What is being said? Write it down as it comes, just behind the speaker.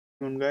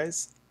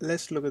Guys,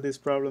 let's look at this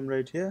problem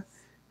right here.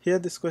 Here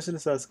this question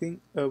is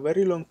asking a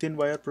very long thin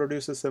wire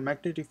produces a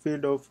magnetic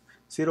field of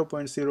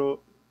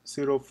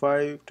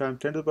 0.005 times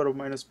 10 to the power of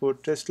minus 4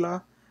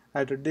 Tesla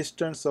at a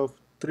distance of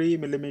 3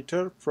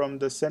 millimeter from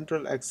the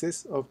central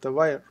axis of the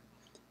wire.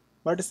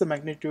 What is the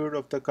magnitude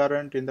of the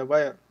current in the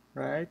wire,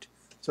 right?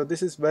 So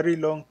this is very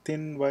long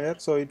thin wire,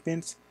 so it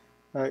means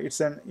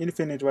it's an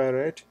infinite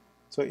wire, right?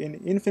 So in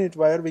infinite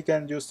wire we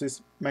can use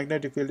this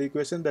magnetic field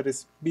equation, that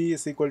is B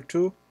is equal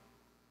to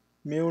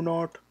mu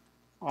naught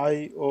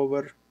I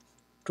over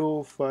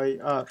 2 phi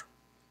r.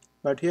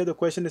 But here the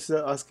question is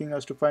asking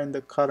us to find the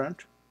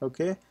current.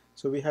 Okay,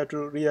 so we have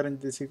to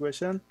rearrange this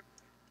equation.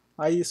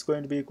 I is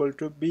going to be equal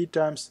to B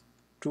times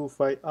 2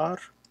 phi r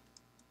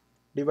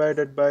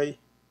divided by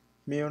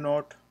mu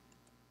naught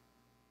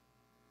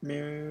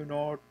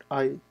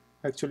I.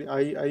 Actually I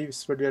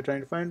is what we are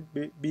trying to find.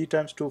 B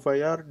times 2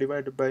 phi r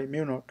divided by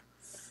mu naught.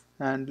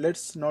 And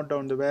let's note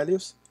down the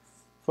values.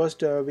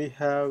 First we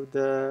have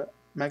the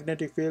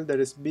magnetic field, that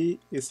is B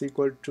is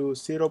equal to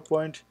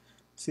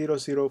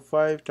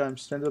 0.005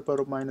 times 10 to the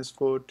power of minus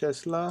 4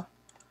 Tesla,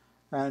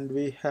 and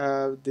we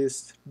have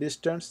this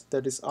distance,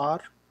 that is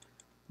R,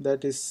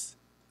 that is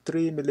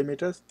 3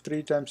 millimeters,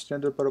 3 times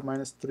 10 to the power of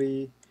minus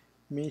 3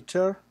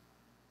 meter,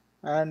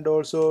 and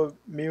also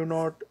mu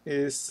naught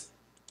is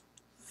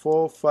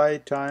 4 phi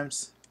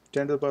times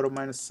 10 to the power of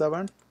minus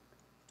 7.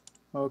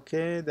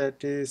 Okay,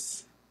 that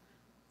is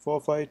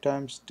 4 phi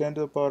times 10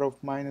 to the power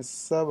of minus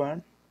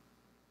 7.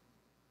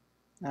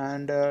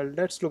 And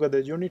let's look at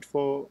the unit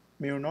for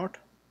mu naught.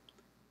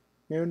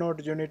 Mu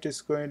naught unit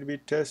is going to be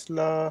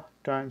Tesla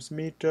times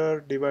meter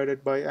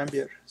divided by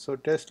ampere. So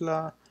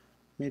Tesla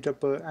meter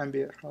per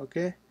ampere.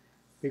 Okay,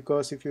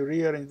 because if you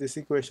rearrange this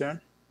equation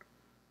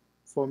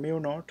for mu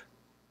naught,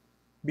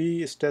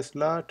 B is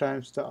Tesla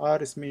times the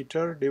R is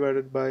meter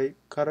divided by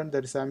current,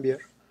 that is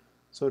ampere.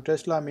 So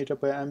Tesla meter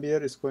per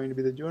ampere is going to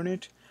be the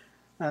unit.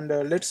 And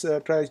let's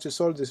try to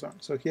solve this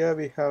one. So here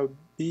we have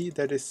B,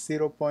 that is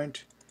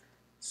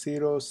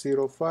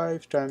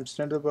 0.005 times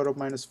 10 to the power of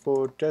minus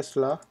 4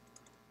 Tesla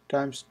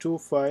times 2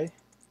 phi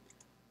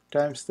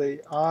times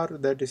the R,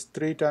 that is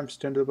 3 times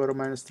 10 to the power of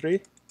minus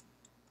 3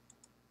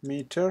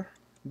 meter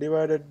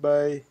divided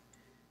by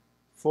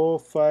 4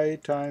 phi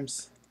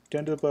times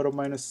 10 to the power of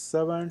minus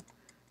 7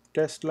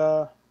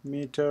 Tesla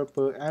meter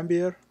per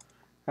ampere.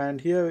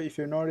 And here if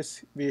you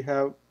notice we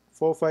have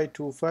 4 phi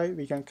 2 phi,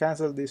 we can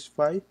cancel this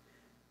phi.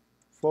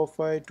 4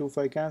 phi 2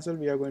 phi cancel,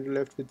 we are going to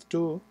left with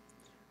 2,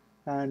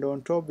 and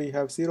on top we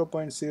have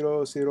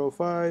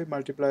 0.005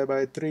 multiplied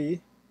by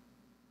 3,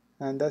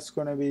 and that's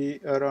going to be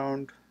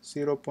around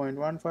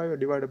 0.15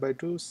 divided by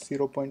 2,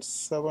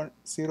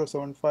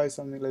 0.7075,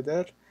 something like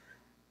that.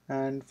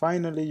 And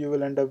finally you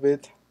will end up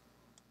with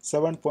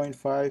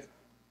 7.5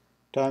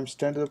 times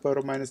 10 to the power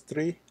of minus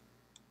 3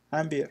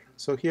 ampere.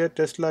 So here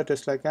Tesla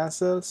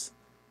cancels,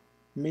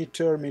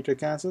 meter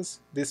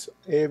cancels, this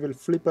A will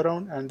flip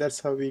around, and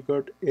that's how we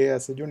got A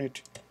as a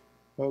unit.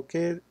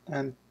 Okay,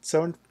 and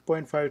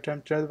 7.5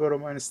 times 10 to the power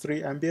of minus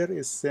 3 ampere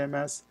is same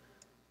as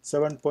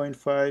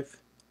 7.5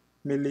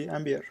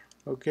 milliampere.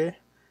 Okay,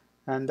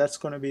 and that's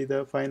going to be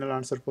the final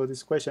answer for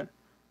this question.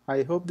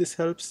 I hope this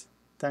helps.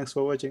 Thanks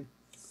for watching.